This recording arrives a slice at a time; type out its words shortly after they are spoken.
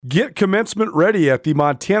Get commencement ready at the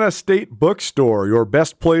Montana State Bookstore, your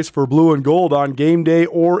best place for blue and gold on game day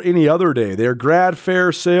or any other day. Their grad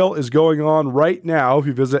fair sale is going on right now if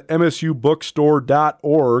you visit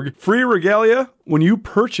msubookstore.org. Free regalia when you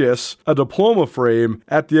purchase a diploma frame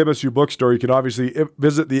at the MSU Bookstore. You can obviously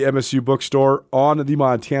visit the MSU Bookstore on the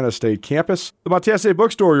Montana State campus. The Montana State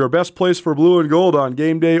Bookstore, your best place for blue and gold on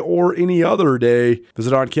game day or any other day.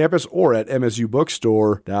 Visit on campus or at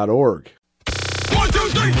msubookstore.org.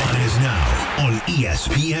 Nuanez now on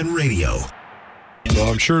ESPN Radio.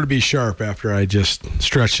 Well, I'm sure to be sharp after I just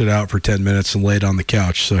stretched it out for 10 minutes and laid on the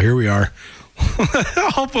couch. So here we are.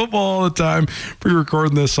 All football all the time.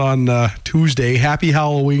 Pre-recording this on Tuesday. Happy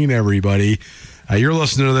Halloween, everybody. You're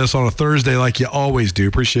listening to this on a Thursday like you always do.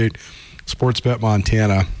 Appreciate Sportsbet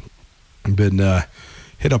Montana. I've been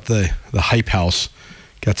hit up the hype house.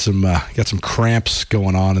 Got some cramps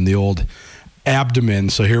going on in the old abdomen.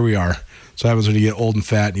 So here we are. So happens when you get old and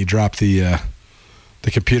fat and you drop the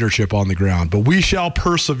computer chip on the ground. But we shall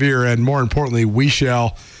persevere, and more importantly, we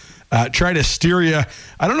shall try to steer you.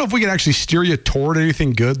 I don't know if we can actually steer you toward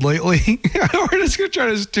anything good lately. We're just going to try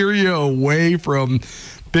to steer you away from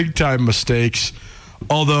big-time mistakes.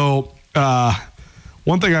 Although,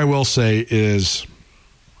 one thing I will say is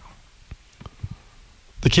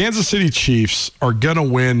the Kansas City Chiefs are going to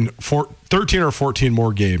win 13 or 14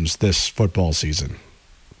 more games this football season.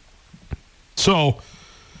 So,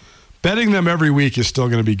 betting them every week is still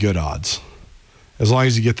going to be good odds, as long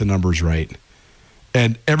as you get the numbers right.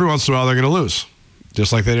 And every once in a while, they're going to lose,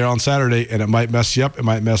 just like they did on Saturday, and it might mess you up. It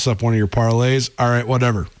might mess up one of your parlays. All right,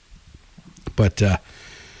 whatever. But the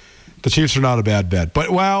Chiefs are not a bad bet.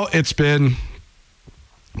 But, wow, it's been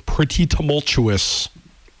pretty tumultuous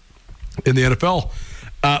in the NFL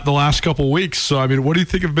the last couple of weeks. So, I mean, what do you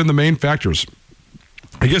think have been the main factors?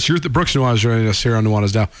 I guess you're the Brooks and Nuanez joining us here on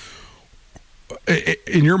Nuanez Now.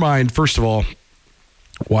 In your mind, first of all,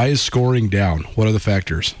 why is scoring down? What are the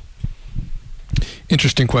factors?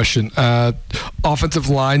 Interesting question. Offensive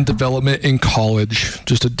line development in college,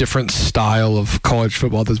 just a different style of college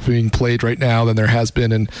football that's being played right now than there has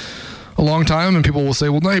been in a long time. And people will say,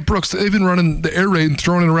 well, no, Brooks, they've been running the air raid and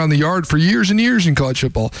throwing it around the yard for years and years in college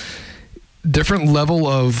football. Different level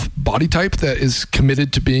of body type that is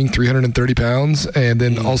committed to being 330 pounds, and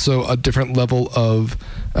then also a different level of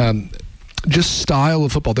just style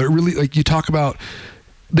of football. They're really, like you talk about,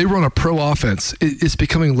 they run a pro offense. It's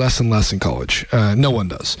becoming less and less in college. No one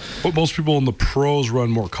does. But most people in the pros run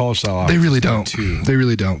more college style offense. They really don't. They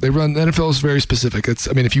really don't. They run, the NFL is very specific.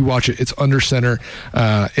 If you watch it, it's under center.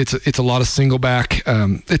 It's a lot of single back.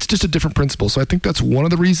 It's just a different principle. So I think that's one of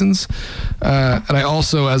the reasons. And I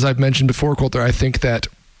also, as I've mentioned before, Colter, I think that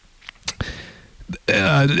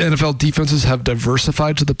NFL defenses have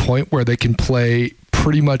diversified to the point where they can play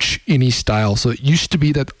pretty much any style. So it used to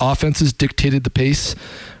be that offenses dictated the pace,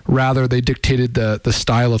 rather they dictated the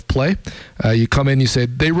style of play. You come in, you say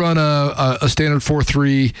they run a standard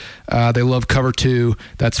 4-3, they love cover 2,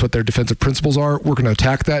 that's what their defensive principles are. We're going to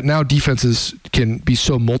attack that. Now defenses can be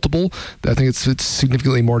so multiple that I think it's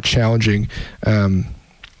significantly more challenging.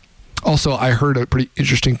 Also, I heard a pretty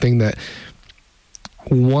interesting thing that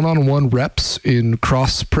one-on-one reps in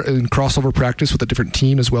crossover practice with a different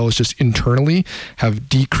team, as well as just internally, have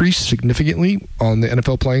decreased significantly on the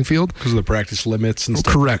NFL playing field because of the practice limits and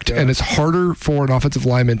stuff. Correct. Like that. And it's harder for an offensive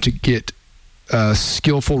lineman to get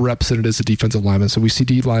skillful reps than it is a defensive lineman. So we see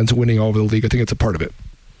D lines winning all over the league. I think it's a part of it.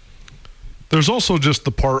 There's also just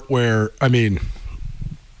the part where, I mean,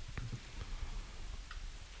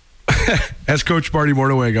 as Coach Marty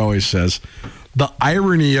Mornhinweg always says, the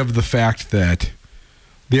irony of the fact that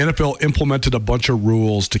the NFL implemented a bunch of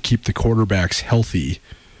rules to keep the quarterbacks healthy,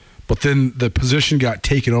 but then the position got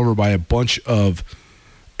taken over by a bunch of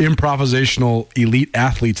improvisational elite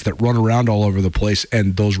athletes that run around all over the place,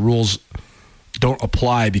 and those rules don't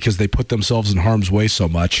apply because they put themselves in harm's way so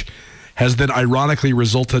much, has then ironically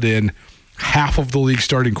resulted in half of the league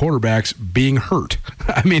starting quarterbacks being hurt.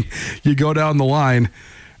 I mean, you go down the line,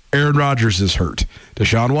 Aaron Rodgers is hurt.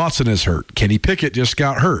 Deshaun Watson is hurt. Kenny Pickett just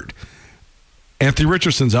got hurt. Anthony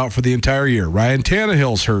Richardson's out for the entire year. Ryan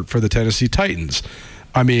Tannehill's hurt for the Tennessee Titans.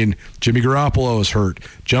 I mean, Jimmy Garoppolo is hurt.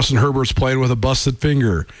 Justin Herbert's playing with a busted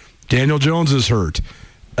finger. Daniel Jones is hurt.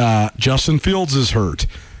 Justin Fields is hurt.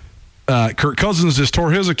 Kirk Cousins just tore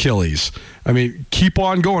his Achilles. I mean, keep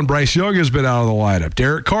on going. Bryce Young has been out of the lineup.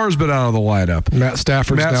 Derek Carr's been out of the lineup. Matt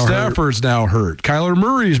Stafford's now hurt. Kyler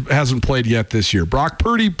Murray hasn't played yet this year. Brock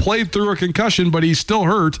Purdy played through a concussion, but he's still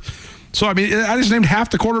hurt. So, I mean, I just named half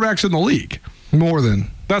the quarterbacks in the league. More than.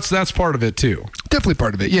 That's part of it, too. Definitely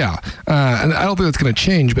part of it, yeah. And I don't think that's going to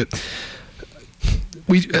change, but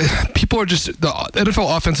people are just the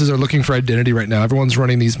NFL offenses are looking for identity right now. Everyone's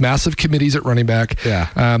running these massive committees at running back.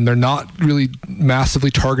 Yeah. They're not really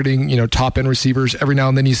massively targeting top end receivers. Every now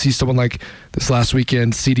and then you see someone like this last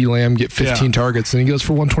weekend, CeeDee Lamb get 15 targets and he goes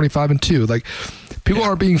for 125 and 2. Like people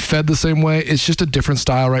aren't being fed the same way. It's just a different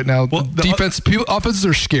style right now. Well, offenses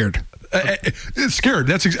are scared. It's scared.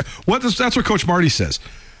 That's what Coach Marty says.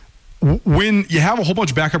 When you have a whole bunch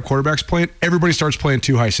of backup quarterbacks playing, everybody starts playing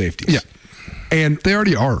two high safeties. Yeah. And they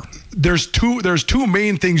already are. There's two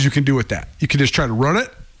main things you can do with that. You can just try to run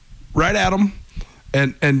it right at them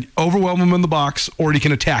and overwhelm them in the box, or you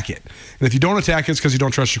can attack it. And if you don't attack it, it's because you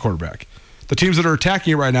don't trust your quarterback. The teams that are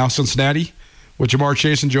attacking it right now, Cincinnati with Jamar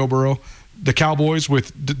Chase and Joe Burrow, the Cowboys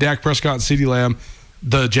with Dak Prescott and CeeDee Lamb,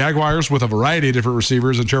 the Jaguars with a variety of different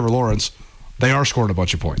receivers and Trevor Lawrence, they are scoring a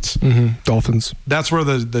bunch of points. Dolphins. That's where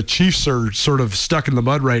the Chiefs are sort of stuck in the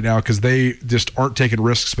mud right now because they just aren't taking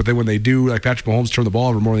risks. But then when they do, like Patrick Mahomes turned the ball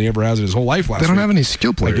over more than he ever has in his whole life last week. They don't have any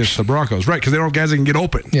skill players. Against the Broncos. Right, because they don't have guys that can get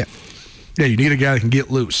open. Yeah. Yeah, you need a guy that can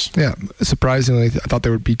get loose. Yeah, surprisingly, I thought they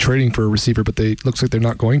would be trading for a receiver, but looks like they're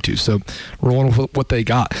not going to. So rolling with what they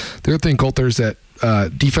got. The other thing, Colter, is that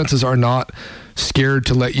defenses are not scared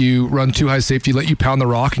to let you run too high safety, let you pound the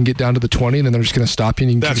rock and get down to the 20, and then they're just going to stop you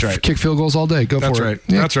and you can kick field goals all day. Go for it. That's right.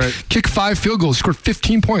 Yeah. That's right. Kick 5 field goals, scored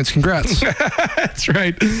 15 points. Congrats. That's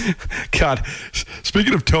right. God,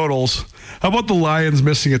 speaking of totals, how about the Lions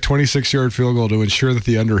missing a 26-yard field goal to ensure that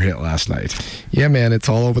the under hit last night? Yeah, man, it's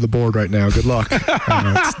all over the board right now. Good luck.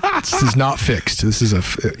 This is not fixed. This is a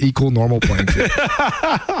equal, normal playing field.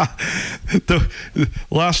 The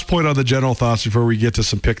last point on the general thoughts before we get to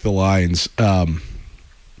some pick the lines. I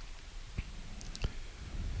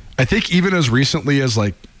think even as recently as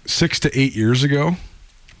like 6 to 8 years ago,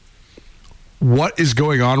 what is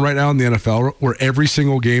going on right now in the NFL where every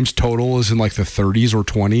single game's total is in like the 30s or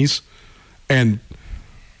 20s? And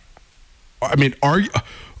I mean,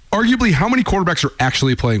 arguably, how many quarterbacks are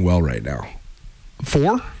actually playing well right now?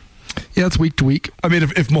 4? Yeah, it's week to week. I mean,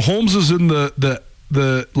 if Mahomes is in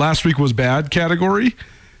the last week was bad category,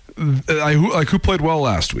 who played well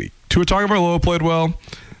last week? Tua Tagovailoa played well.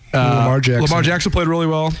 Lamar Jackson played really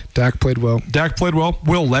well. Dak played well.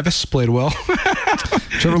 Will Levis played well.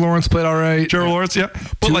 Trevor Lawrence played all right. Trevor Lawrence, yeah.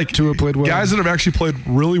 But Tua played well. Guys that have actually played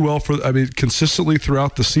really well consistently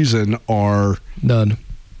throughout the season are none.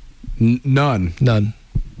 None.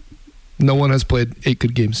 No one has played 8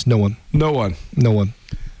 good games. No one.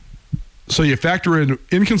 So you factor in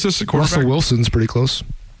inconsistent quarterback. Russell Wilson's pretty close.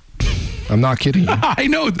 I'm not kidding you. I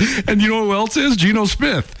know. And you know who else is? Geno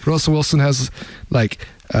Smith. Russell Wilson has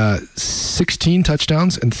 16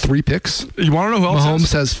 touchdowns and 3 picks. You want to know who else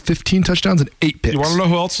Mahomes has 15 touchdowns and 8 picks. You want to know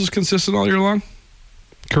who else is consistent all year long?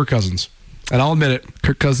 Kirk Cousins. And I'll admit it.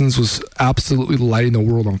 Kirk Cousins was absolutely lighting the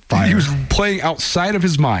world on fire. He was playing outside of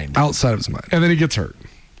his mind. And then he gets hurt.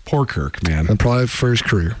 Poor Kirk, man. And probably for his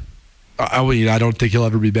career. I don't think he'll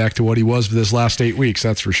ever be back to what he was for this last 8 weeks,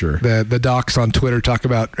 that's for sure. The docs on Twitter talk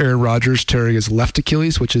about Aaron Rodgers tearing his left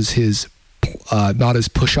Achilles, which is his not his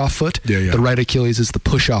push-off foot. Yeah. The right Achilles is the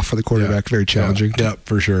push-off for the quarterback. Very challenging. Yeah,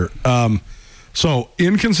 for sure. So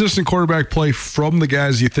inconsistent quarterback play from the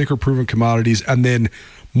guys you think are proven commodities, and then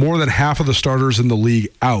more than half of the starters in the league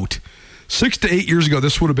out. 6 to 8 years ago,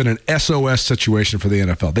 this would have been an SOS situation for the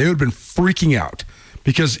NFL. They would have been freaking out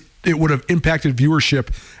because it would have impacted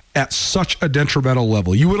viewership at such a detrimental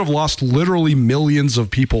level. You would have lost literally millions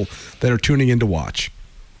of people that are tuning in to watch.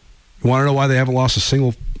 You want to know why they haven't lost a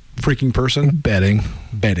single freaking person? Betting.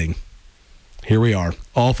 Here we are.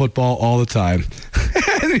 All football, all the time.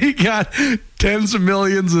 And you got tens of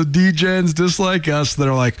millions of degens just like us that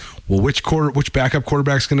are like, well, which backup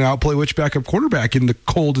quarterback's going to outplay which backup quarterback in the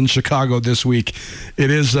cold in Chicago this week?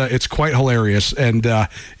 It's quite hilarious, and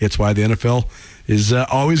it's why the NFL is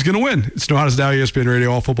always going to win. It's Nuanez Now, ESPN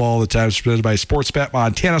Radio, all football, all the time. It's presented by SportsBet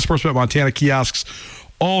Montana. SportsBet Montana kiosks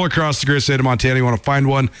all across the great state of Montana. You want to find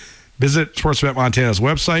one, visit SportsBet Montana's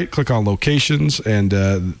website, click on locations, and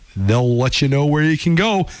they'll let you know where you can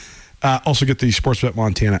go. Also get the SportsBet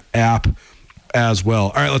Montana app as well.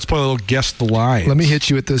 All right, let's play a little Guess the Line. Let me hit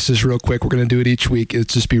you with this just real quick. We're going to do it each week.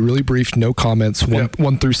 It's just be really brief, no comments.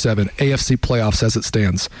 1 through 7. AFC playoffs as it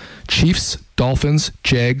stands. Chiefs, Dolphins,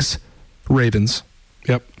 Jags, Ravens.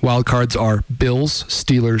 Yep. Wild cards are Bills,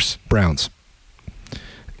 Steelers, Browns.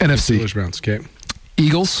 NFC. Steelers, Browns. Okay.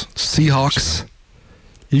 Eagles, Seahawks.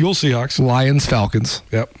 Eagles, Seahawks. Lions, Falcons.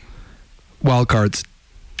 Yep. Wild cards.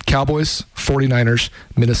 Cowboys, 49ers,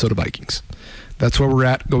 Minnesota Vikings. That's where we're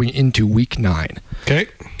at going into week 9. Okay.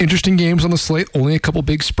 Interesting games on the slate. Only a couple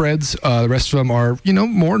big spreads. The rest of them are,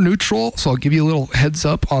 more neutral. So I'll give you a little heads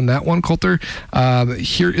up on that one, Colter.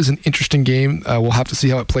 Here is an interesting game. We'll have to see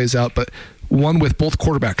how it plays out. But one with both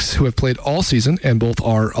quarterbacks who have played all season and both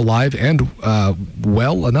are alive and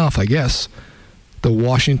well enough, I guess. The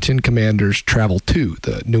Washington Commanders travel to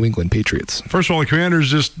the New England Patriots. First of all, the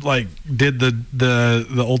Commanders just did the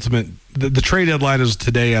ultimate. The trade deadline is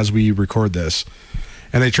today as we record this,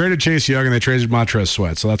 and they traded Chase Young and they traded Montrez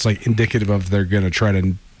Sweat. So that's indicative of they're going to try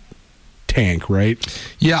to tank, right?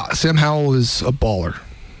 Yeah, Sam Howell is a baller.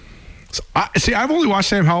 So I've only watched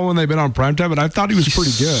Sam Howell when they've been on primetime, but I thought he was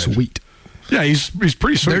pretty good. Sweet. Yeah, he's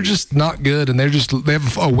pretty sweet. They're just not good, and they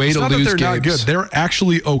have a way to lose games. They're not good. They're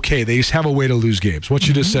actually okay. They just have a way to lose games. What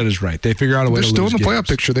you just said is right. They figure out a way to lose games. They're still in the playoff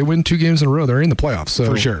picture. They win 2 games in a row. They're in the playoffs.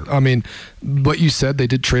 So, for sure. I mean, what you said, they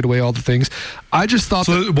did trade away all the things. I just thought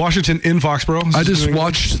that Washington in Foxborough.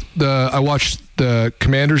 I watched the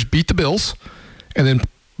Commanders beat the Bills, and then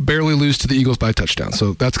barely lose to the Eagles by a touchdown.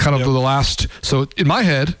 So that's kind of the last. So in my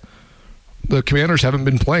head, the Commanders haven't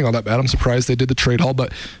been playing all that bad. I'm surprised they did the trade haul,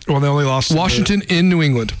 but they only lost Washington in New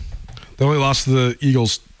England. They only lost to the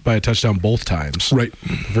Eagles by a touchdown both times. Right.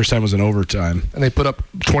 The first time was in overtime. And they put up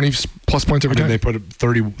 20-plus points every time. They put up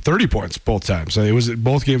 30 points both times. So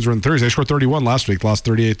both games were in 30s. They scored 31 last week, lost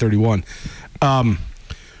 38-31.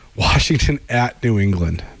 Washington at New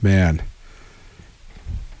England. Man.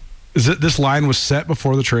 This line was set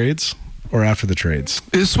before the trades? Or after the trades?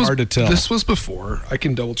 Hard to tell. This was before. I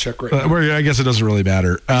can double check right now. I guess it doesn't really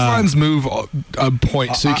matter. Lines move a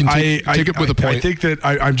point, so you can take it with a point. I think that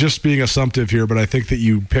I'm just being assumptive here, but I think that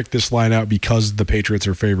you picked this line out because the Patriots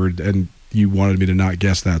are favored, and you wanted me to not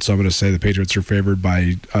guess that. So I'm going to say the Patriots are favored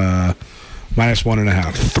by -1.5.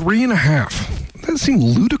 3.5. That seemed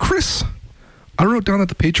ludicrous. I wrote down that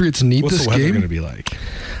the Patriots need What's this the weather game. going to be like?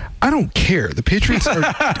 I don't care. The Patriots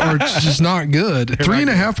are just not good.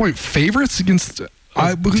 3.5 point favorites against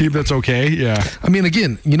a team that's okay. Yeah. I mean,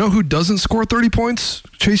 again, you know who doesn't score 30 points?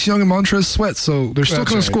 Chase Young and Montrez Sweat. So they're still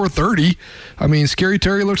going to score 30. I mean, Scary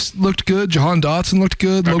Terry looked good. Jahan Dotson looked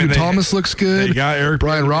good. Logan Thomas looks good. They got Eric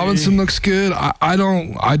Brian Robinson looks good.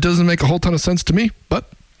 It doesn't make a whole ton of sense to me,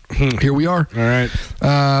 but here we are. All right.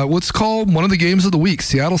 Let's call one of the games of the week.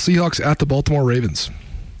 Seattle Seahawks at the Baltimore Ravens.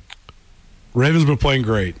 Ravens been playing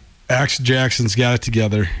great. Axel Jackson's got it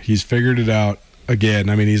together. He's figured it out again.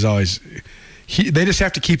 I mean, he's always they just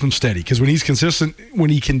have to keep him steady because when he's consistent, when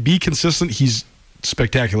he can be consistent, he's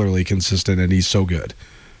spectacularly consistent and he's so good.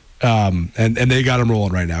 And they got him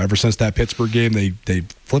rolling right now. Ever since that Pittsburgh game, they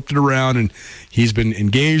flipped it around and he's been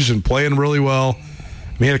engaged and playing really well.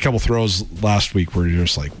 He had a couple throws last week where you're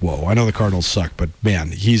just like, whoa, I know the Cardinals suck, but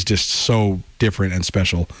man, he's just so different and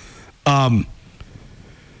special.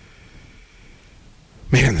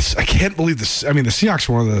 Man, I can't believe this. I mean, the Seahawks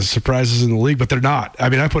were one of the surprises in the league, but they're not. I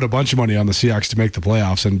mean, I put a bunch of money on the Seahawks to make the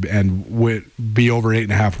playoffs and be over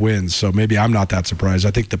 8.5 wins, so maybe I'm not that surprised.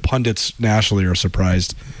 I think the pundits nationally are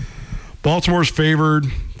surprised. Baltimore's favored.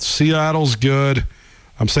 Seattle's good.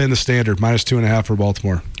 I'm saying the standard, -2.5 for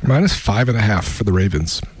Baltimore. -5.5 for the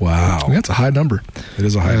Ravens. Wow. I mean, that's a high number. It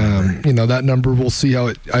is a high number. That number, we'll see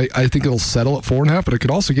how I think it'll settle at 4.5, but it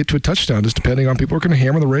could also get to a touchdown, just depending on people are going to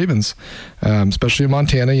hammer the Ravens, especially in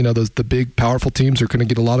Montana. The big, powerful teams are going to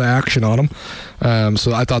get a lot of action on them.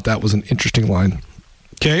 So I thought that was an interesting line.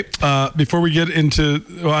 Okay. Before we get into,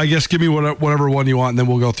 I guess give me whatever one you want, and then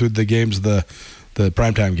we'll go through the games, the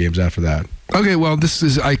primetime games after that. Okay, well,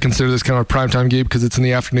 I consider this kind of a primetime game because it's in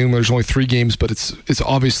the afternoon. There's only 3 games, but it's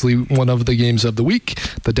obviously one of the games of the week.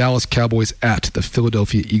 The Dallas Cowboys at the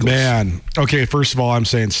Philadelphia Eagles. Man, okay, first of all, I'm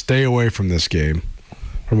saying stay away from this game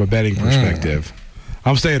from a betting perspective.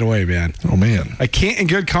 I'm staying away, man. Oh, man. I can't in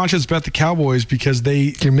good conscience bet the Cowboys because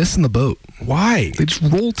You're missing the boat. Why? They just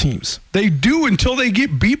roll teams. They do until they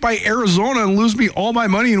get beat by Arizona and lose me all my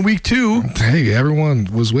money in week 2. Hey, everyone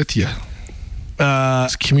was with you.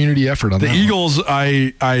 It's a community effort on the that Eagles.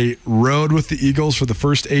 I rode with the Eagles for the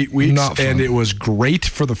first 8 weeks, and it was great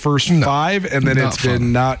for the first 5, and then it's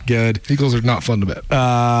been not good. Eagles are not fun to bet.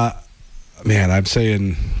 Man, I'm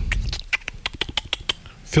saying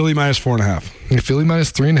Philly -4.5. Philly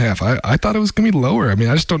 -3.5. I thought it was going to be lower. I mean,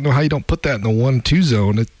 I just don't know how you don't put that in the 1-2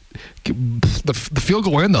 zone. the field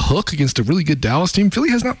goal and the hook against a really good Dallas team. Philly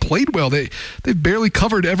has not played well. They've barely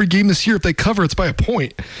covered every game this year. If they cover, it's by a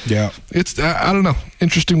point. Yeah. It's I don't know.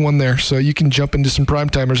 Interesting one there. So you can jump into some prime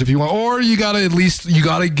timers if you want, or you gotta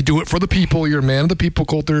do it for the people. You're a man of the people,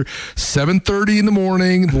 Colter. 7:30 in the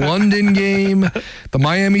morning, London game. The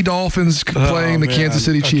Miami Dolphins playing the Kansas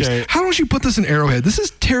City Chiefs. Okay. How don't you put this in Arrowhead? This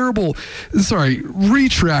is terrible. Sorry,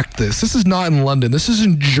 retract this. This is not in London. This is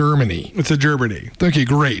in Germany. It's in Germany. Okay,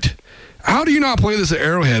 great. How do you not play this at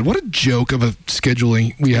Arrowhead? What a joke of a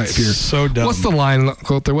scheduling we have here. So dumb. What's the line,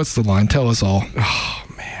 Colter? What's the line? Tell us all. Oh,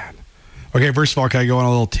 man. Okay, first of all, can I go on a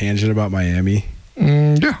little tangent about Miami?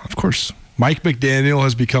 Yeah, of course. Mike McDaniel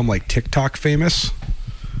has become like TikTok famous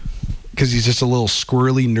because he's just a little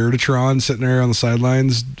squirrely nerdatron sitting there on the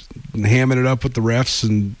sidelines hamming it up with the refs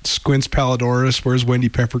and squints Palidorus. Where's Wendy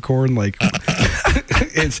Peppercorn? Like,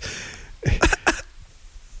 it's...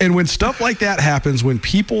 And when stuff like that happens, when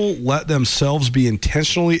people let themselves be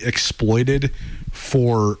intentionally exploited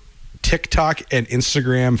for TikTok and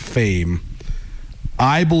Instagram fame,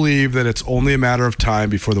 I believe that it's only a matter of time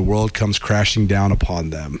before the world comes crashing down upon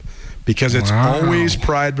them, because it's always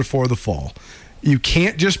pride before the fall. You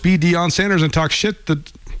can't just be Deion Sanders and talk shit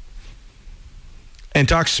and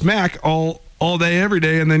talk smack all day, every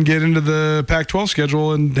day, and then get into the Pac-12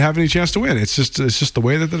 schedule and have any chance to win. It's just the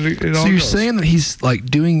way that it all So you're goes. saying that he's like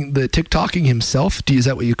doing the TikToking himself? Is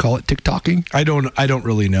that what you call it, TikToking? I don't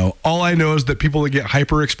really know. All I know is that people that get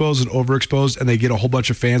hyper exposed and overexposed, and they get a whole bunch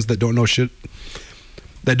of fans that don't know shit,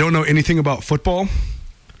 that don't know anything about football.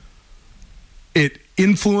 It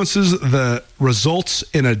influences the results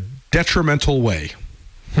in a detrimental way.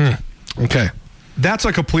 Okay. That's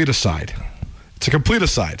a complete aside. It's a complete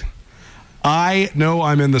aside. I know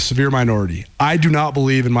I'm in the severe minority. I do not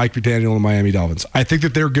believe in Mike McDaniel and the Miami Dolphins. I think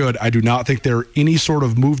that they're good. I do not think they're any sort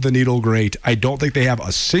of move the needle great. I don't think they have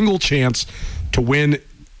a single chance to win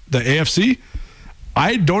the AFC.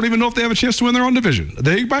 I don't even know if they have a chance to win their own division.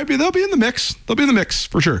 They'll be in the mix. They'll be in the mix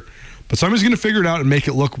for sure. But somebody's going to figure it out and make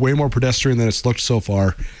it look way more pedestrian than it's looked so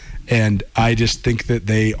far. And I just think that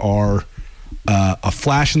they are a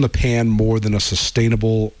flash in the pan more than a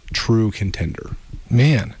sustainable, true contender.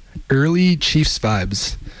 Man, early Chiefs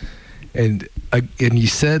vibes. And you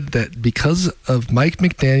said that because of Mike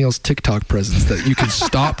McDaniel's TikTok presence that you can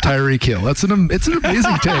stop Tyreek Hill. It's an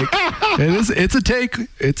amazing take. It's a take.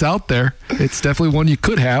 It's out there. It's definitely one you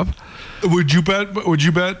could have. Would you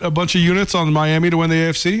bet a bunch of units on Miami to win the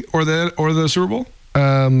AFC or the Super Bowl?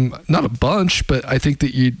 Not a bunch, but I think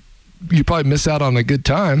that you probably miss out on a good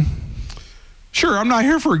time. Sure, I'm not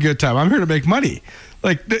here for a good time. I'm here to make money.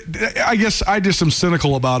 Like, I guess I just am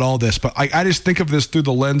cynical about all this, but I just think of this through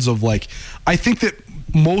the lens of, like, I think that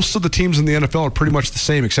most of the teams in the NFL are pretty much the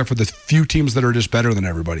same, except for the few teams that are just better than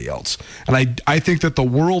everybody else. And I think that the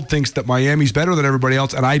world thinks that Miami's better than everybody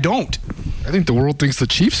else, and I don't. I think the world thinks the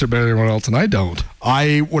Chiefs are better than everyone else, and I don't.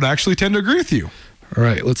 I would actually tend to agree with you. All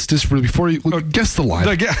right, let's just, before you guess the line.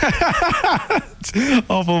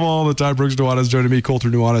 Off of all the time, Brooks and Nuanez joining me, Colter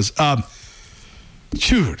Nuanez.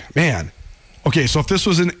 Dude, man. Okay, so if this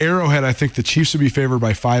was in Arrowhead, I think the Chiefs would be favored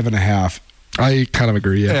by 5.5. I kind of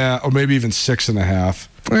agree, yeah. Yeah, or maybe even 6.5.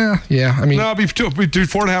 Yeah. I mean, no, it'd be 4.5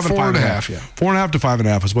 and 5.5. Yeah. 4.5 to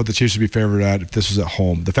 5.5 is what the Chiefs would be favored at if this was at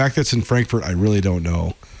home. The fact that it's in Frankfurt, I really don't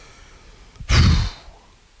know.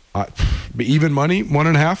 But even money,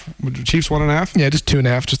 1.5. Chiefs 1.5. Yeah, just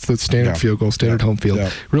 2.5. Just the standard field goal, standard home field.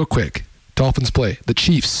 Yeah. Real quick, Dolphins play the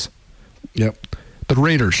Chiefs. Yep. The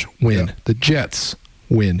Raiders win. Yep. The Jets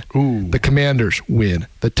win. Ooh. The Commanders win.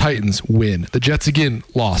 The Titans win. The Jets again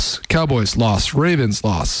loss. Cowboys loss. Ravens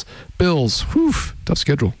loss. Bills. Whew, tough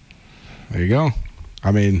schedule. There you go.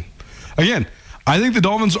 I mean, again, I think the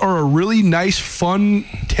Dolphins are a really nice, fun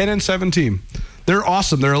 10-7 team. They're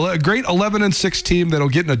awesome. They're a great 11-6 team that'll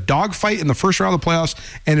get in a dogfight in the first round of the playoffs,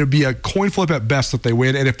 and it'll be a coin flip at best that they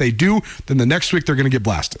win. And if they do, then the next week they're going to get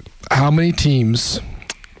blasted. How many teams?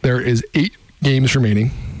 There is 8 games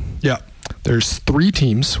remaining. Yeah. There's 4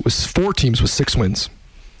 teams with 6 wins.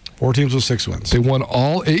 4 teams with 6 wins. They won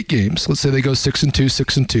all 8 games. Let's say they go 6-2,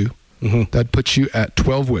 6-2. Mm-hmm. That puts you at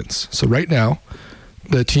 12 wins. So right now,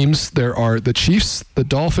 the teams, there are the Chiefs, the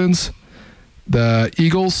Dolphins, the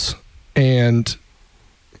Eagles, and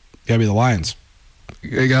Gotta be the Lions.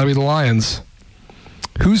 It gotta be the Lions.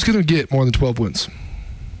 Who's gonna get more than 12 wins?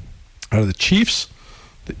 Out of the Chiefs,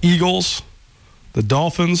 the Eagles, the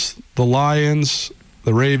Dolphins, the Lions,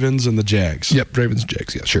 the Ravens, and the Jags. Yep, Ravens and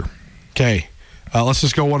Jags. Yeah, sure. Okay, let's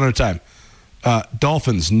just go one at a time.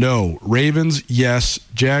 Dolphins, no. Ravens, yes.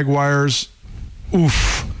 Jaguars,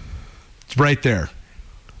 oof. It's right there.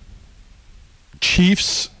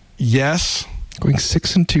 Chiefs, yes. Going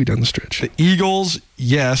 6-2 down the stretch. The Eagles,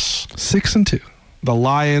 yes. 6-2. The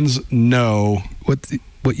Lions, no.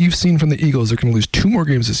 What you've seen from the Eagles, they're going to lose 2 more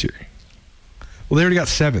games this year. Well, they already got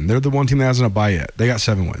 7. They're the one team that hasn't a bye yet. They got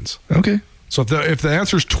 7 wins. Okay. So if the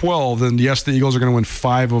answer is 12, then yes, the Eagles are going to win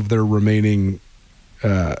 5 of their remaining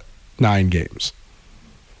 9 games.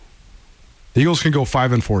 The Eagles can go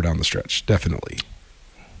 5-4 down the stretch, definitely.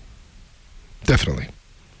 Definitely.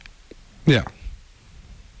 Yeah.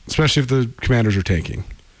 Especially if the Commanders are tanking.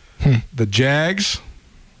 The Jags,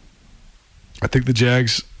 I think the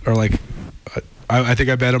Jags are like, I think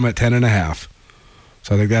I bet them at 10.5.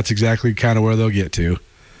 So I think that's exactly kind of where they'll get to.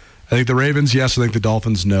 I think the Ravens, yes. I think the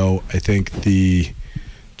Dolphins, no. I think the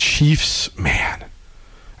Chiefs, man.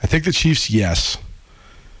 I think the Chiefs, yes.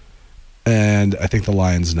 And I think the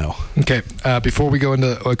Lions, no. Okay. Before we go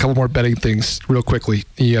into a couple more betting things, real quickly,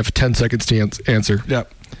 you have 10 seconds to answer.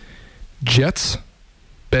 Yep. Jets,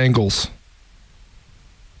 Bengals,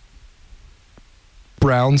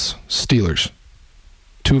 Browns, Steelers.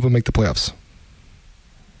 2 of them make the playoffs.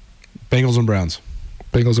 Bengals and Browns.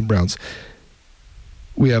 Bengals and Browns.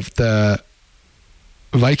 We have the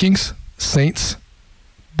Vikings, Saints,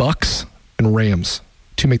 Bucks, and Rams.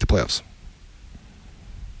 2 make the playoffs.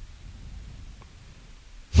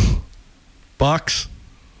 Bucks.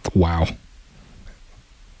 Wow.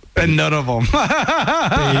 And none of them.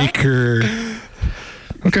 Baker.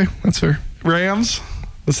 Okay, that's fair. Rams.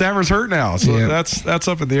 The Stafford's hurt now, so Yeah. that's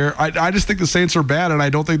up in the air. I just think the Saints are bad, and I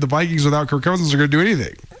don't think the Vikings without Kirk Cousins are going to do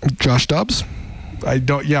anything. Josh Dobbs. I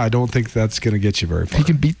don't think that's going to get you very far. He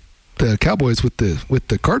can beat the Cowboys with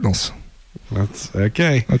the Cardinals. That's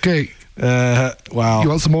okay. Okay. Wow. You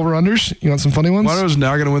want some over-unders? You want some funny ones? Mono's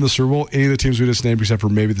now going to win the Super Bowl. Any of the teams we just named, except for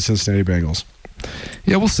maybe the Cincinnati Bengals.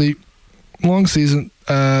 Yeah, we'll see. Long season.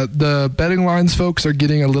 The betting lines, folks, are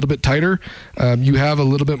getting a little bit tighter. You have a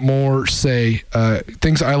little bit more say.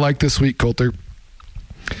 Things I like this week, Colter.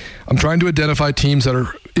 I'm trying to identify teams that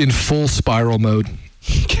are in full spiral mode.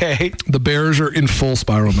 Okay. The Bears are in full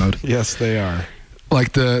spiral mode. Yes, they are.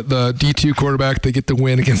 Like the D2 quarterback, they get the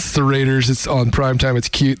win against the Raiders. It's on primetime. It's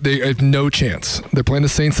cute. They have no chance. They're playing the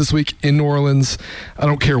Saints this week in New Orleans. I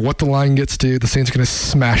don't care what the line gets to. The Saints are going to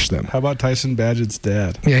smash them. How about Tyson Badgett's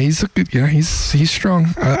dad? Yeah, he's a good. Yeah, he's strong.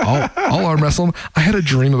 I'll arm wrestle him. I had a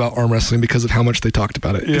dream about arm wrestling because of how much they talked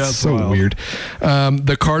about it. Yeah, it's so wild. weird.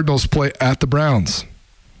 The Cardinals play at the Browns.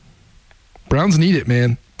 Browns need it,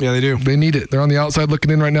 man. Yeah, they do. They need it. They're on the outside looking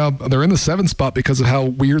in right now. They're in the 7th spot because of how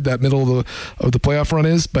weird that middle of the playoff run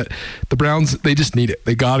is. But the Browns, they just need it.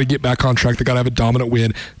 They got to get back on track. They got to have a dominant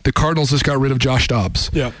win. The Cardinals just got rid of Josh Dobbs.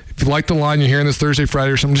 Yeah. If you like the line you're hearing this Thursday,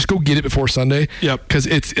 Friday, or something, just go get it before Sunday. Yep. Because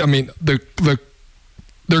it's. I mean, they're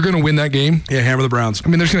going to win that game. Yeah, hammer the Browns. I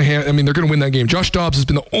mean, they're going to win that game. Josh Dobbs has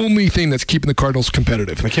been the only thing that's keeping the Cardinals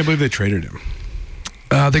competitive. I can't believe they traded him.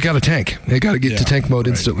 They got to tank. They got to get to tank mode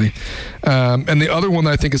instantly. And the other one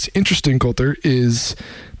that I think is interesting, Colter, is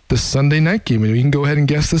the Sunday night game. And you can go ahead and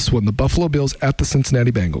guess this one. The Buffalo Bills at the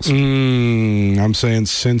Cincinnati Bengals. I'm saying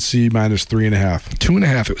Cincy minus 3.5.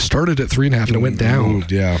 2.5. It started at 3.5 and it went down.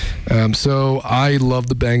 Moved, yeah. So I love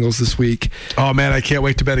the Bengals this week. Oh, man, I can't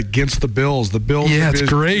wait to bet against the Bills. The Bills. Yeah, it's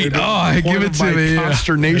great. Give it to me.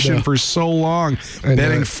 Consternation for so long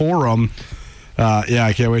betting for them.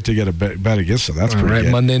 I can't wait to get a bet against them. That's pretty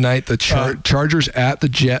good. Monday night, the Chargers at the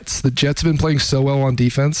Jets. The Jets have been playing so well on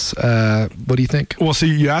defense. What do you think? Well, see,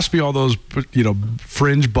 you asked me all those,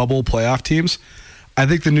 fringe bubble playoff teams. I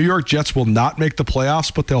think the New York Jets will not make the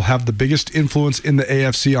playoffs, but they'll have the biggest influence in the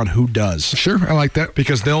AFC on who does. Sure, I like that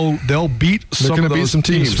because they'll beat some of those beat some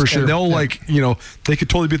teams for sure. And they'll they could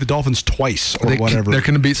totally beat the Dolphins twice or whatever. They're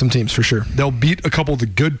going to beat some teams for sure. They'll beat a couple of the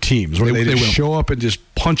good teams where they just show up and just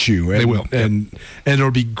punch you. And, they will, and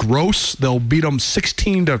it'll be gross. They'll beat them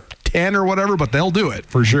 16-10 or whatever, but they'll do it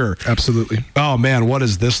for sure. Absolutely. Oh man, what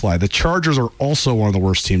is this lie? The Chargers are also one of the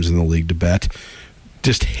worst teams in the league to bet.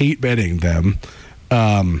 Just hate betting them.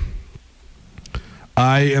 I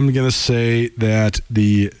am going to say that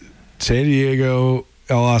the San Diego,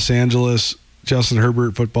 Los Angeles, Justin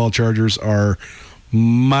Herbert football Chargers are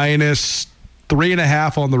minus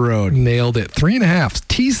 3.5 on the road. Nailed it. 3.5.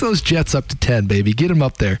 Tease those Jets up to 10, baby. Get them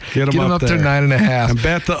up there. Get them up to there. 9.5. And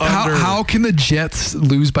bet the under. How can the Jets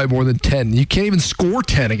lose by more than 10? You can't even score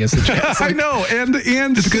 10 against the Jets. I know. And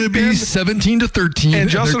it's going to be 17-13. And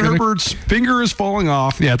Justin Herbert's finger is falling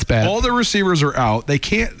off. Yeah, it's bad. All the receivers are out. They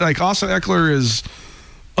can't, Austin Eckler is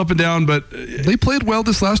up and down, but they played well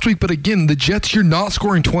this last week. But again, the Jets, you're not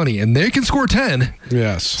scoring 20, and they can score 10.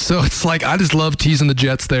 Yes. So it's like I just love teasing the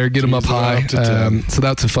Jets there, get them up high. Up to 10. So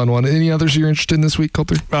that's a fun one. Any others you're interested in this week,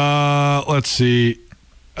 Colter? Let's see.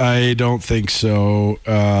 I don't think so.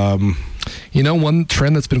 One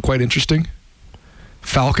trend that's been quite interesting.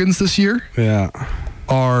 Falcons this year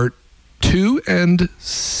are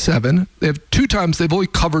 2-7. They have 2 times. They've only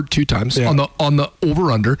covered 2 times on the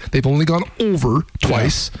over/under. They've only gone over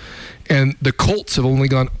twice, and the Colts have only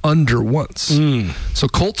gone under once. So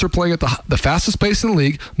Colts are playing at the fastest pace in the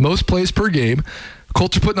league, most plays per game.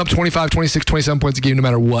 Colts are putting up 25, 26, 27 points a game no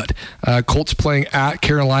matter what. Colts playing at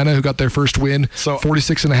Carolina, who got their first win,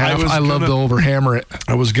 46.5. I love the over, hammer it.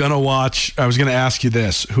 I was going to ask you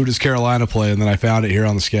this. Who does Carolina play? And then I found it here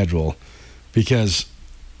on the schedule because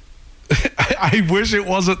I wish it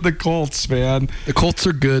wasn't the Colts, man. The Colts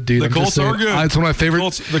are good, dude. The Colts are good. It's one of my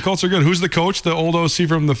favorites. The Colts are good. Who's the coach? The old OC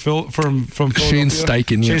from Philadelphia? Shane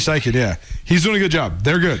Steichen. Shane Steichen, yeah. He's doing a good job.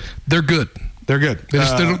 They're good. They're good. They're good. They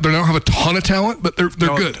don't have a ton of talent, but they're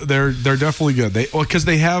good. They're definitely good. Because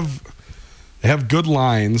they have good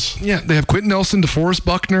lines. Yeah, they have Quentin Nelson, DeForest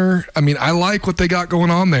Buckner. I mean, I like what they got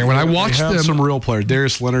going on there. When I watched them, some real players.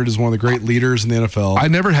 Darius Leonard is one of the great leaders in the NFL. I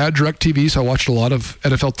never had DirecTV, so I watched a lot of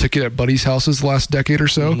NFL Ticket at buddies' houses the last decade or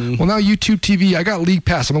so. Well, now YouTube TV, I got League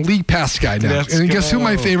Pass. I'm a League Pass guy now. Guess who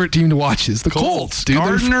my favorite team to watch is? The Colts, dude.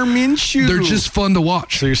 Gardner Minshew. They're just fun to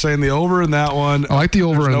watch. So you're saying the over in that one? I like the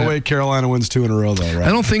over in that. No way Carolina wins 2 in a row, though, right?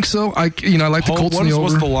 I don't think so. I like the Colts in the over.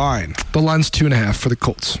 What's the line? The line's 2.5 for the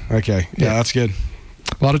Colts. Okay. Yeah, that's good.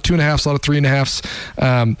 A lot of 2.5s, a lot of 3.5s.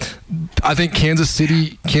 I think Kansas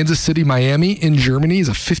City, Miami in Germany is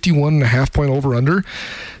a 51.5 point over/under.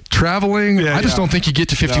 Traveling, I just don't think you get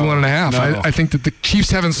to 51.5. No. I think that the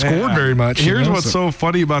Chiefs haven't scored very much. Here's what's so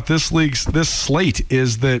funny about this slate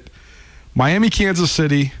is that Miami, Kansas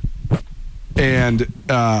City, and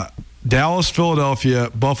Dallas, Philadelphia,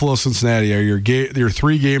 Buffalo, Cincinnati are your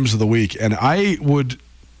 3 games of the week, and I would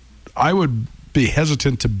be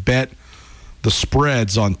hesitant to bet the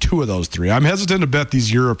spreads on 2 of those 3. I'm hesitant to bet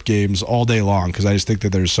these Europe games all day long because I just think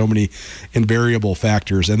that there's so many invariable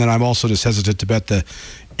factors. And then I'm also just hesitant to bet the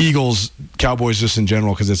Eagles, Cowboys just in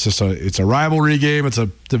general because it's a rivalry game. It's a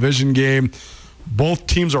division game. Both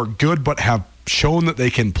teams are good but have shown that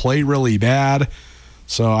they can play really bad.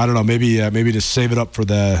 So I don't know. Maybe just save it up for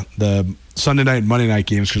the Sunday night and Monday night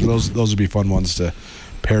games because those would be fun ones to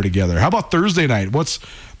pair together. How about Thursday night? What's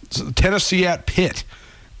Tennessee at Pitt?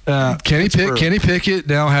 Kenny Pickett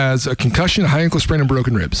now has a concussion, high ankle sprain, and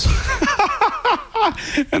broken ribs.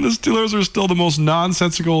 And the Steelers are still the most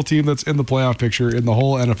nonsensical team that's in the playoff picture in the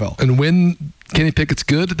whole NFL. And when Kenny Pickett's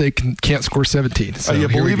good, they can't score 17. So you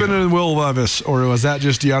believe in Will Levis, or was that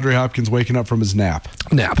just DeAndre Hopkins waking up from his nap?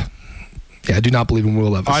 Yeah, I do not believe in Will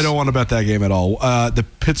Levis. I don't want to bet that game at all. The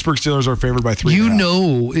Pittsburgh Steelers are favored by 3.5. You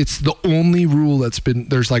know, it's the only rule that's been.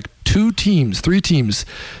 There's like 3 teams, the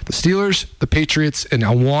Steelers, the Patriots, and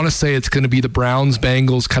I want to say it's going to be the Browns,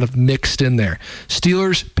 Bengals kind of mixed in there.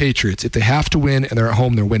 Steelers, Patriots. If they have to win and they're at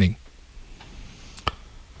home, they're winning.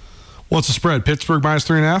 What's the spread? Pittsburgh minus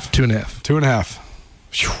 3.5? 2.5.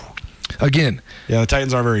 2.5. Again. Yeah, the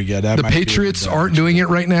Titans are very good. The Patriots aren't doing it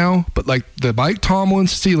right now, but like the Mike Tomlin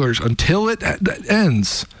Steelers, until it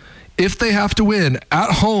ends, if they have to win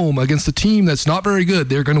at home against a team that's not very good,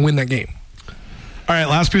 they're going to win that game. All right,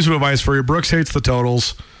 last piece of advice for you. Brooks hates the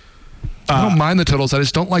totals. I don't mind the totals. I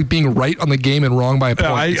just don't like being right on the game and wrong by a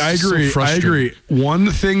point. I agree. So I agree.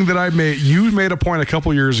 One thing that you made a point a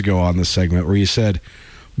couple years ago on this segment where you said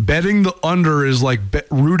betting the under is like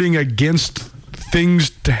rooting against things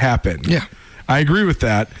to happen. Yeah. I agree with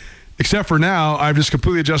that. Except for now, I've just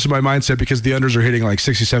completely adjusted my mindset because the unders are hitting like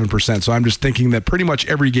 67%. So I'm just thinking that pretty much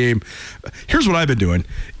every game, here's what I've been doing,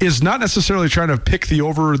 is not necessarily trying to pick the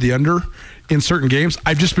over or the under in certain games.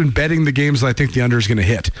 I've just been betting the games that I think the under is going to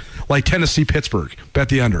hit. Like Tennessee, Pittsburgh, bet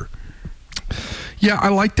the under. Yeah, I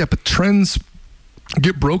like that, but trends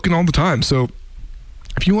get broken all the time. So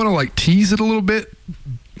if you want to like tease it a little bit,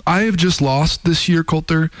 I have just lost this year,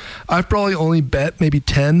 Colter. I've probably only bet maybe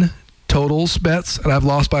 10 totals bets, and I've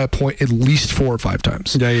lost by a point at least 4 or 5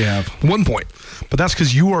 times. Yeah, you have. 1 point. But that's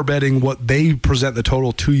because you are betting what they present the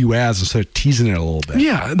total to you as instead of teasing it a little bit.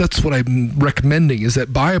 Yeah, that's what I'm recommending, is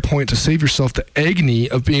that buy a point to save yourself the agony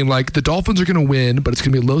of being like, the Dolphins are going to win, but it's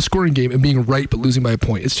going to be a low-scoring game, and being right but losing by a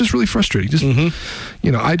point. It's just really frustrating.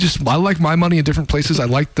 I like my money in different places. I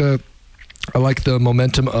like the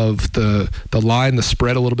momentum of the line, the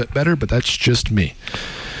spread a little bit better, but that's just me.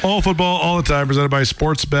 All football, all the time, presented by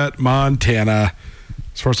Sportsbet Montana.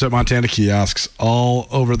 Sportsbet Montana kiosks all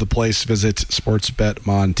over the place. Visit Sportsbet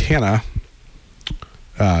Montana.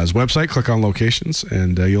 His website, click on locations,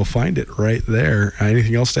 and you'll find it right there.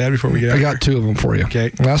 Anything else to add before we get out? I got 2 of them for you.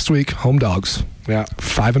 Okay. Last week, home dogs. Yeah.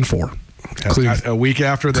 5-4. A week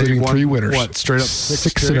after they won 3 winners. What, straight up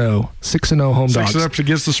 6-0. 6-0 home dogs. 6-0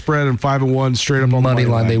 against the spread and 5-1 straight up on money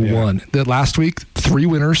line. They yeah. won. The last week, 3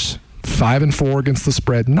 winners, 5-4 against the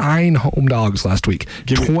spread, 9 home dogs last week,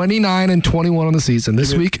 29-21 on the season.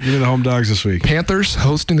 This week, give me the home dogs this week. Panthers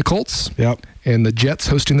hosting the Colts. Yep. And the Jets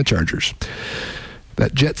hosting the Chargers.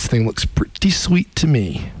 That Jets thing looks pretty sweet to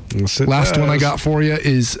me. Yes, Last one I got for you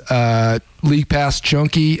is League Pass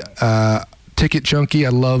Junkie, Ticket Junkie. I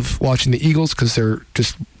love watching the Eagles because they're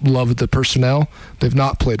just love the personnel. They've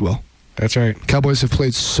not played well. That's right. Cowboys have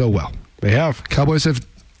played so well. They have. Cowboys have,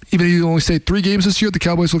 even if you only say 3 games this year, the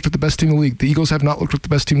Cowboys looked at the best team in the league. The Eagles have not looked at the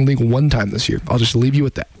best team in the league one time this year. I'll just leave you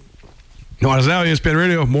with that. Nuanez Now, ESPN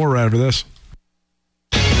Radio. More right after this.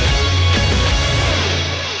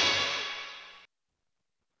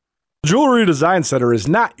 Jewelry Design Center is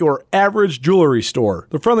not your average jewelry store.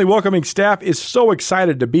 The friendly, welcoming staff is so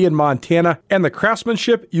excited to be in Montana, and the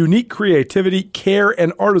craftsmanship, unique creativity, care,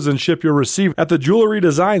 and artisanship you'll receive at the Jewelry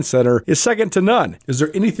Design Center is second to none. Is there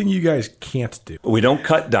anything you guys can't do? We don't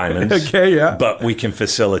cut diamonds, okay, yeah, but we can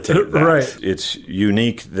facilitate that. Right. It's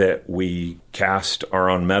unique that we cast our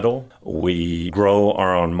own metal, we grow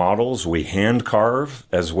our own models, we hand carve,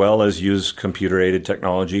 as well as use computer-aided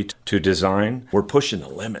technology to design. We're pushing the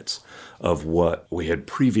limits of what we had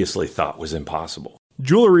previously thought was impossible.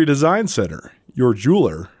 Jewelry Design Center, your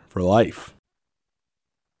jeweler for life.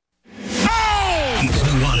 It's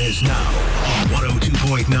Nuanez Now on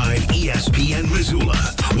 102.9 ESPN Missoula.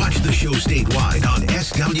 Watch the show statewide on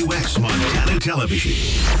SWX Montana Television.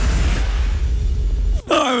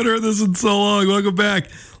 Oh, I haven't heard this in so long. Welcome back.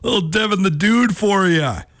 Little Devin the Dude for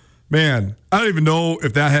you. Man, I don't even know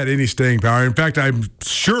if that had any staying power. In fact, I'm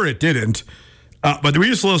sure it didn't. But we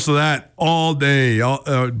used to listen to that all day,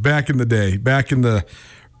 back in the day, back in the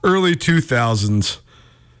early 2000s.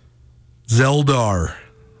 Zeldar,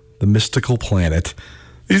 the mystical planet.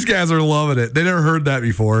 These guys are loving it. They never heard that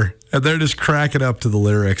before, and they're just cracking up to the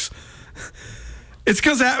lyrics. It's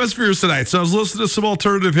because Atmospheres tonight, so I was listening to some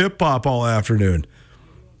alternative hip-hop all afternoon.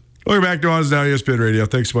 Welcome back to Nuanez Now, ESPN Radio.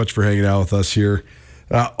 Thanks so much for hanging out with us here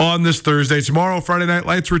on this Thursday. Tomorrow, Friday Night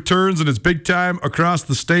Lights returns, and it's big time across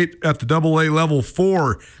the state at the AA Level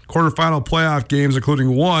 4 quarterfinal playoff games,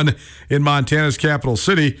 including one in Montana's capital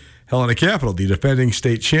city. Helena Capital, the defending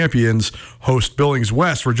state champions, host Billings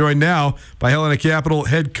West. We're joined now by Helena Capital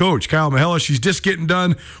head coach Kyle Mihelish. She's just getting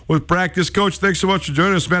done with practice. Coach, thanks so much for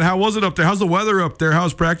joining us, man. How was it up there? How's the weather up there?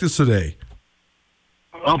 How's practice today?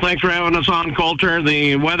 Well, thanks for having us on, Colter.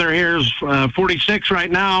 The weather here is 46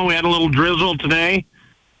 right now. We had a little drizzle today.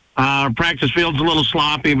 Our practice field's a little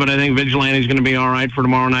sloppy, but I think Vigilante's going to be all right for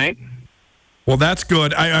tomorrow night. Well, that's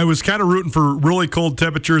good. I was kind of rooting for really cold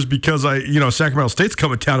temperatures because Sacramento State's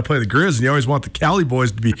coming down to play the Grizz, and you always want the Cali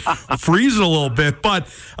boys to be freezing a little bit. But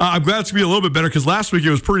I'm glad it's going to be a little bit better because last week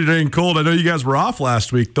it was pretty dang cold. I know you guys were off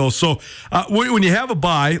last week, though. So when you have a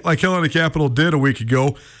bye, like Helena Capital did a week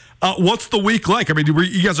ago, what's the week like? I mean,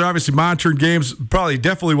 you guys are obviously monitoring games, probably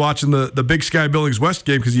definitely watching the Big Sky Billings West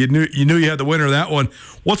game because you knew you had the winner of that one.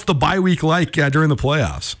 What's the bye week like during the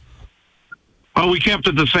playoffs? Well, we kept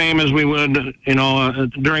it the same as we would,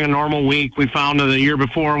 during a normal week. We found that the year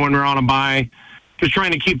before when we were on a bye, just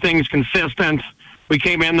trying to keep things consistent. We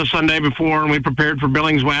came in the Sunday before and we prepared for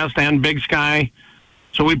Billings West and Big Sky.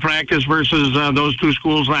 So we practiced versus those two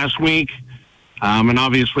schools last week. And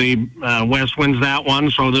obviously, West wins that one,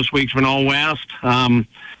 so this week's been all West.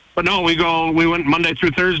 But no, we went Monday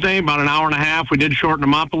through Thursday, about an hour and a half. We did shorten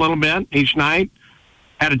them up a little bit each night.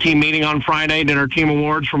 Had a team meeting on Friday, did our team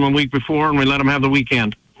awards from a week before, and we let them have the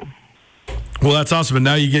weekend. Well, that's awesome. And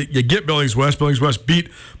now you get Billings West. Billings West beat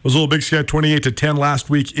Missoula Big Sky 28-10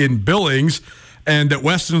 last week in Billings, and at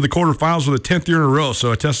West into the quarterfinals for the 10th year in a row.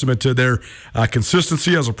 So a testament to their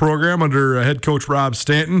consistency as a program under head coach Rob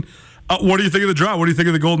Stanton. What do you think of the draw? What do you think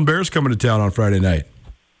of the Golden Bears coming to town on Friday night?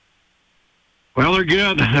 Well, they're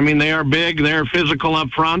good. I mean, they are big. They're physical up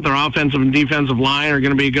front. Their offensive and defensive line are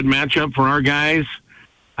going to be a good matchup for our guys.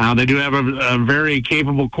 They do have a very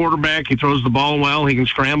capable quarterback. He throws the ball well. He can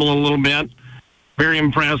scramble a little bit. Very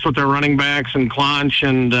impressed with their running backs and Clonch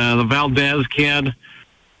and the Valdez kid.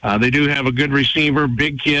 They do have a good receiver,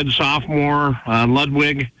 big kid, sophomore,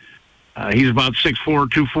 Ludwig. He's about 6'4",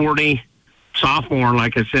 240. Sophomore,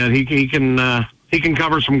 like I said, he can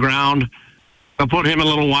cover some ground. They'll put him in a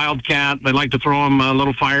little wildcat. They like to throw him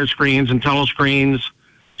little fire screens and telescreens.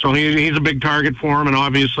 So he's a big target for him, and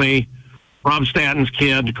obviously Rob Stanton's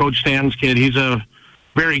kid, Coach Stanton's kid, he's a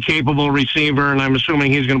very capable receiver, and I'm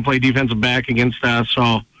assuming he's going to play defensive back against us.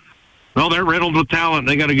 So, well, they're riddled with talent.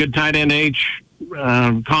 They got a good tight end H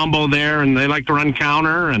combo there, and they like to run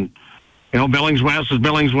counter, and Billings West is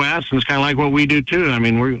Billings West, and it's kind of like what we do too. I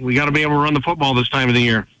mean, we got to be able to run the football this time of the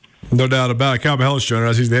year. No doubt about it. Kyle Mihelish joining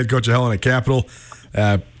us. He's the head coach of Helena Capital.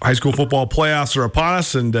 High school football playoffs are upon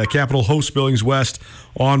us, and Capital hosts Billings West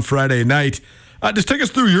on Friday night. Just take us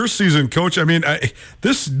through your season, Coach. I mean,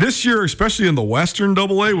 this year, especially in the Western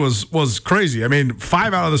AA, was crazy. I mean,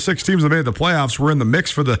 5 out of the 6 teams that made the playoffs were in the mix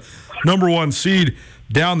for the number 1 seed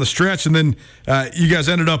down the stretch, and then you guys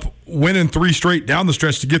ended up winning 3 straight down the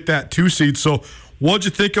stretch to get that 2 seed. So what'd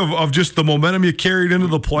you think of just the momentum you carried into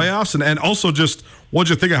the playoffs, and also just what'd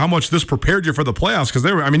you think of how much this prepared you for the playoffs? Because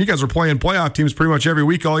you guys were playing playoff teams pretty much every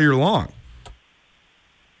week all year long.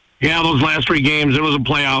 Yeah, those last 3 games, it was a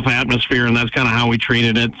playoff atmosphere, and that's kind of how we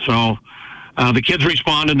treated it. So the kids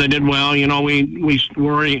responded. They did well. We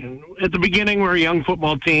were, at the beginning, we're a young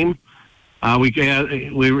football team. We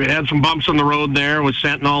had some bumps on the road there with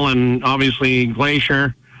Sentinel and obviously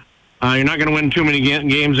Glacier. You're not going to win too many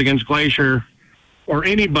games against Glacier or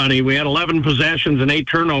anybody. We had 11 possessions and 8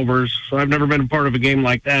 turnovers, so I've never been a part of a game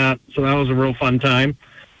like that. So that was a real fun time.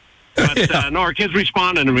 But no, our kids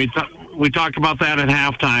responded, and we talked about that at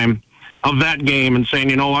halftime of that game and saying,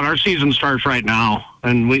 you know what, our season starts right now,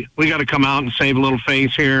 and we got to come out and save a little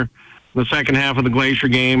face here in the second half of the Glacier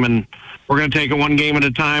game, and we're going to take it 1 game at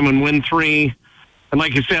a time and win 3. And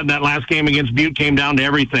like you said, that last game against Butte came down to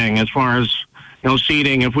everything as far as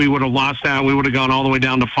seeding. If we would have lost that, we would have gone all the way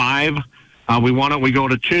down to 5. We won it, we go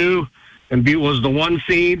to 2, and Butte was the 1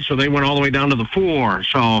 seed, so they went all the way down to the 4.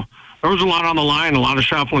 So there was a lot on the line, a lot of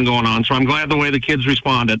shuffling going on. So I'm glad the way the kids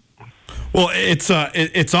responded. Well,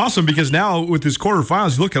 it's awesome because now with these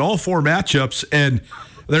quarterfinals, you look at all 4 matchups, and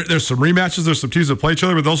there's some rematches. There's some teams that play each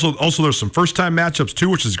other, but also there's some first-time matchups too,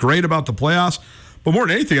 which is great about the playoffs. But more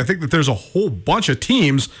than anything, I think that there's a whole bunch of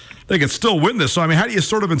teams that can still win this. So, I mean, how do you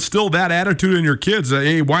sort of instill that attitude in your kids?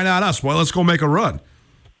 Hey, why not us? Well, let's go make a run.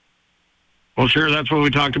 Well, sure, that's what we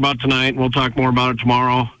talked about tonight. We'll talk more about it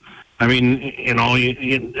tomorrow. I mean, and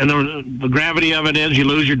the gravity of it is you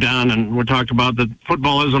lose, you're done. And we talked about that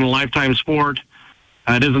football isn't a lifetime sport.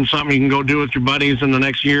 It isn't something you can go do with your buddies in the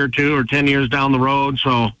next year or 2 or 10 years down the road.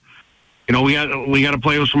 So, we got to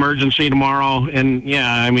play with some urgency tomorrow. And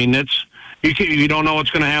yeah, I mean, you don't know what's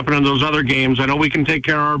going to happen in those other games. I know we can take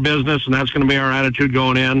care of our business, and that's going to be our attitude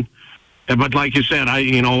going in. But like you said,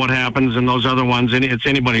 what happens in those other ones, it's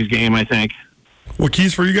anybody's game, I think. What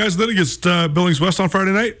keys for you guys then against Billings West on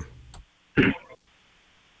Friday night?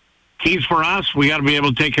 Keys for us, we got to be able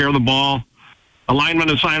to take care of the ball. Alignment,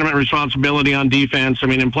 assignment, responsibility on defense. I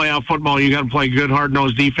mean, in playoff football, you got to play good,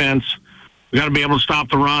 hard-nosed defense. We got to be able to stop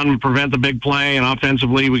the run, prevent the big play, and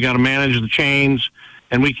offensively, we got to manage the chains.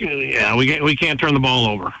 And we can't turn the ball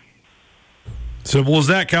over. Simple as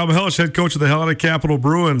that. Kyle Mihelish, head coach of the Helena Capital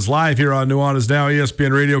Bruins, live here on Nuanez Now,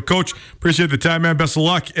 ESPN Radio. Coach, appreciate the time, man. Best of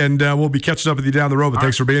luck, and we'll be catching up with you down the road, but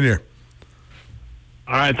thanks for being here.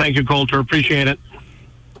 All right, thank you, Colter. Appreciate it.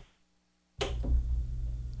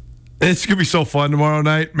 It's going to be so fun tomorrow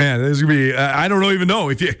night. Man, it's going to be, I don't even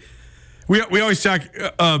know. We always talk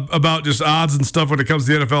about just odds and stuff when it comes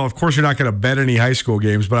to the NFL. Of course, you're not going to bet any high school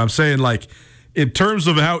games, but I'm saying, like, in terms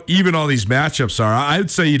of how even all these matchups are, I'd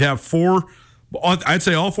say you'd have 4. I'd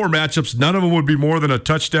say all 4 matchups, none of them would be more than a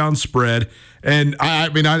touchdown spread. And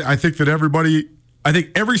I think that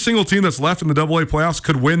every single team that's left in the AA playoffs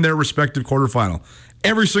could win their respective quarterfinal.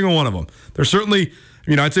 Every single one of them. They're certainly,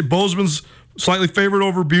 I'd say Bozeman's slightly favored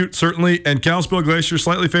over Butte, certainly, and Kalispell Glacier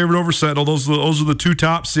slightly favored over Sentinel. Those are the 2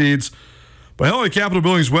 top seeds. But Helena Capital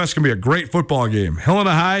Billings West can be a great football game.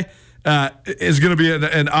 Helena High is going to be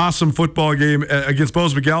an awesome football game against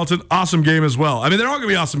Bozeman Gallatin. Awesome game as well. I mean, they're all going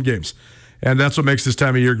to be awesome games. And that's what makes this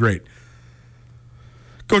time of year great.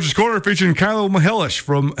 Coach's Corner featuring Kyle Mihelish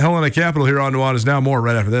from Helena Capital here on Nuanez Now. More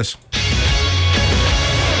right after this.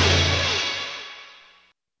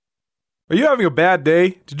 Are you having a bad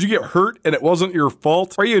day? Did you get hurt and it wasn't your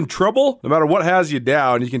fault? Are you in trouble? No matter what has you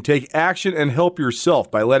down, you can take action and help yourself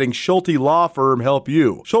by letting Schulte Law Firm help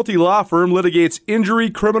you. Schulte Law Firm litigates injury,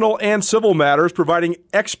 criminal, and civil matters, providing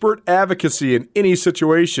expert advocacy in any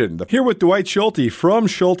situation. Here with Dwight Schulte from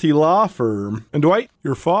Schulte Law Firm. And Dwight,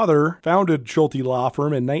 your father founded Schulte Law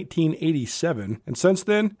Firm in 1987, and since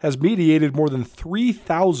then has mediated more than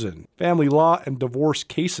 3,000 family law and divorce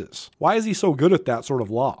cases. Why is he so good at that sort of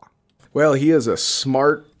law? Well, he is a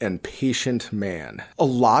smart and patient man. A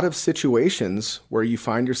lot of situations where you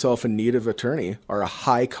find yourself in need of attorney are a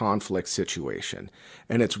high conflict situation.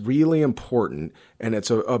 And it's really important, and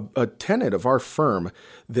it's a tenet of our firm,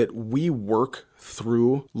 that we work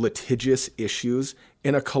through litigious issues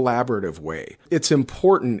in a collaborative way. It's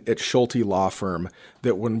important at Schulte Law Firm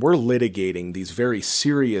that when we're litigating these very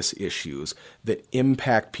serious issues that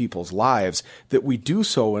impact people's lives, that we do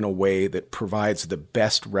so in a way that provides the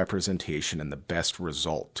best representation and the best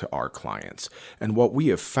result to our clients. And what we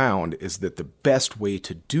have found is that the best way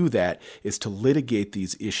to do that is to litigate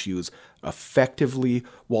these issues effectively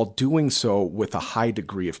while doing so with a high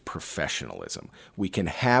degree of professionalism. We can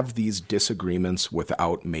have these disagreements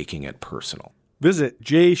without making it personal. Visit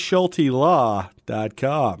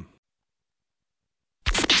jschultelaw.com.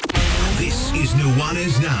 This is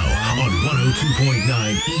Nuanez Now on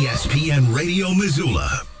 102.9 ESPN Radio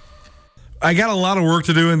Missoula. I got a lot of work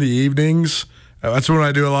to do in the evenings. That's when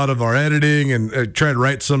I do a lot of our editing and try to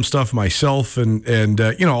write some stuff myself and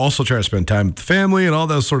also try to spend time with the family and all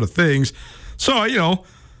those sort of things. So,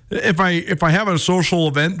 if I have a social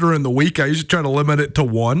event during the week, I usually try to limit it to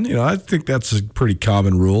one. I think that's a pretty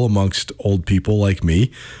common rule amongst old people like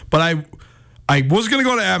me. But I was going to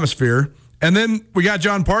go to Atmosphere, and then we got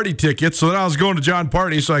John Party tickets, so then I was going to John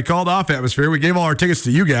Party, so I called off Atmosphere. We gave all our tickets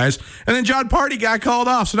to you guys, and then John Party got called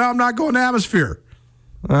off, so now I'm not going to Atmosphere.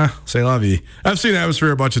 C'est la vie. I've seen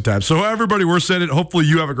Atmosphere a bunch of times. So everybody, we're sending it. Hopefully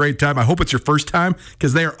you have a great time. I hope it's your first time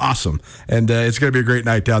because they are awesome. And it's going to be a great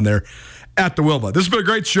night down there at the Wilma. This has been a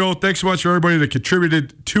great show. Thanks so much for everybody that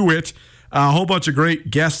contributed to it. A whole bunch of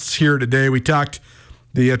great guests here today. We talked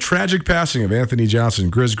the tragic passing of Anthony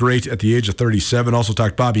Johnson, Grizz great at the age of 37. Also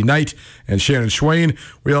talked Bobby Knight and Shannon Schwain.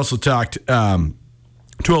 We also talked to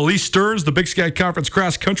Elise Stearns, the Big Sky Conference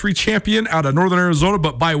cross country champion out of Northern Arizona,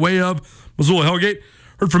 but by way of Missoula Hellgate.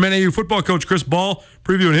 Heard from NAU football coach Chris Ball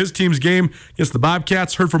previewing his team's game against the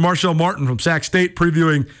Bobcats. Heard from Marshall Martin from Sac State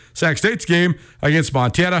previewing Sac State's game against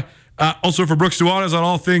Montana. Also from Brooks Nuanez on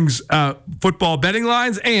all things football betting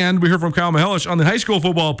lines. And we heard from Kyle Mihelish on the high school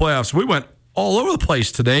football playoffs. We went all over the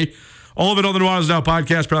place today. All of it on the Nuanez Now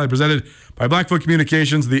podcast, proudly presented by Blackfoot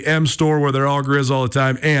Communications, the M Store, where they're all Grizz all the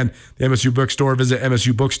time, and the MSU Bookstore. Visit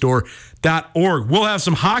msubookstore.org. We'll have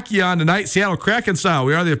some hockey on tonight, Seattle Kraken style.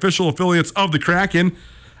 We are the official affiliates of the Kraken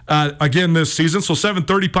again this season. So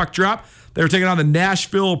 7:30 puck drop. They're taking on the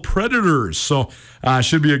Nashville Predators. So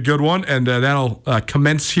should be a good one, and that'll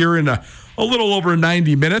commence here in a little over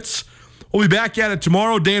 90 minutes. We'll be back at it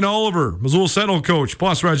tomorrow. Dan Oliver, Missoula Sentinel coach,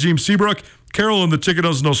 plus Rajim Seabrook, Carol and the Chicken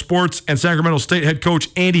Doesn't Know Sports, and Sacramento State head coach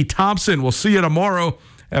Andy Thompson. We'll see you tomorrow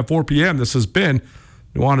at 4 p.m. This has been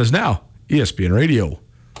Nuanez Now, ESPN Radio.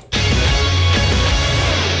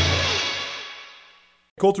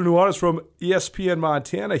 Colter Nuanez from ESPN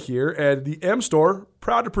Montana here, and the M Store,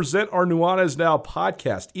 proud to present our Nuanez Now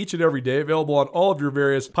podcast each and every day, available on all of your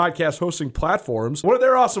various podcast hosting platforms. One of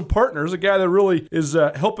their awesome partners, a guy that really is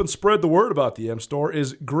helping spread the word about the M Store,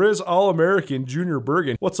 is Grizz All-American Junior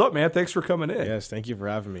Bergen. What's up, man? Thanks for coming in. Yes, thank you for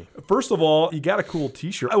having me. First of all, you got a cool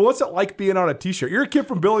t-shirt. What's it like being on a t-shirt? You're a kid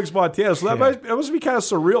from Billings, Montana, so that must be kind of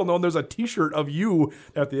surreal knowing there's a t-shirt of you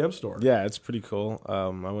at the M Store. Yeah, it's pretty cool.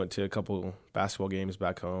 I went to a couple basketball games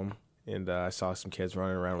back home, and I saw some kids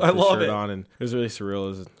running around with their shirt on, and it was really surreal. It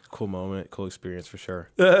was a cool moment, cool experience for sure.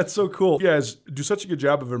 That's so cool. You guys do such a good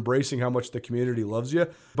job of embracing how much the community loves you.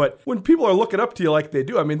 But when people are looking up to you like they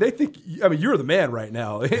do, they think, you're the man right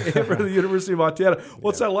now for the University of Montana.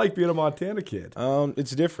 What's that like being a Montana kid?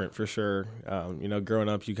 It's different for sure. Growing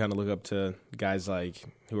up, you kind of look up to guys like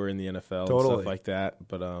who are in the NFL and stuff like that.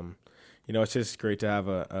 But, it's just great to have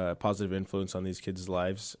a positive influence on these kids'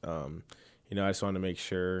 lives. I just want to make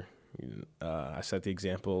sure I set the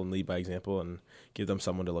example and lead by example and give them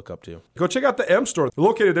someone to look up to. Go check out the M Store. They're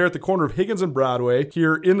located there at the corner of Higgins and Broadway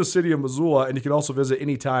here in the city of Missoula, and you can also visit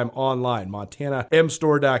anytime online,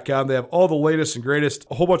 montanamstore.com. They have all the latest and greatest,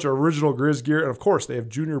 a whole bunch of original Grizz gear, and of course, they have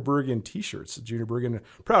Junior Bergen t-shirts. Junior Bergen,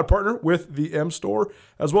 proud partner with the M Store,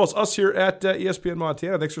 as well as us here at ESPN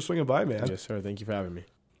Montana. Thanks for swinging by, man. Yes, sir. Thank you for having me.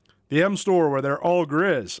 The M Store, where they're all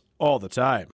Grizz all the time.